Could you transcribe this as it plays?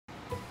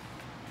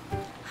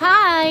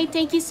Hi,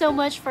 thank you so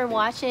much for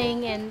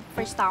watching and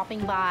for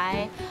stopping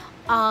by.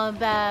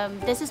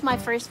 This is my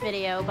first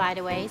video, by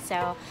the way,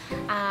 so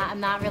I'm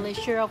not really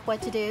sure of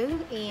what to do,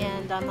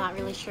 and I'm not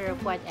really sure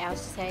of what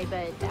else to say,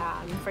 but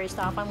first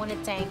off, I want to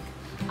thank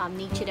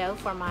Nichido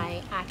for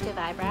my active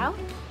eyebrow,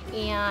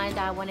 and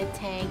I want to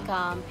thank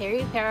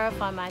Peri Para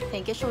for my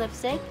pinkish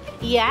lipstick.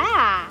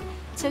 Yeah,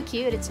 it's so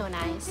cute, it's so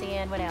nice.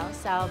 And what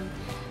else?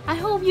 I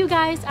hope you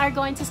guys are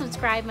going to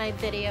subscribe my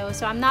video.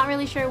 So I'm not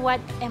really sure what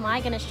am I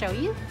gonna show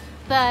you,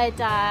 but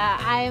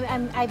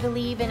I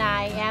believe and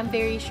I am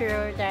very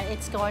sure that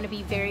it's going to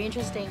be very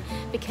interesting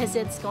because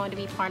it's going to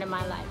be part of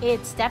my life.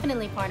 It's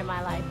definitely part of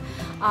my life.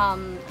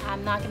 I'm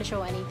not gonna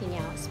show anything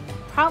else.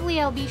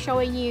 Probably I'll be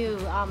showing you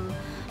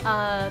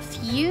a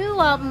few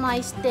of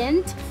my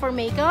stint for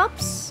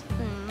makeups.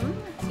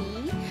 Let's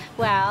see.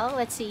 Well,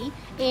 let's see.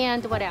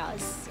 And what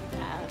else?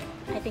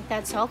 I think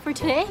that's all for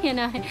today, and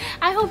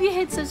I hope you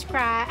hit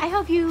subscribe. I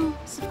hope you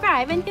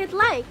subscribe and hit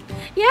like.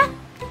 Yeah,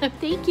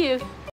 thank you.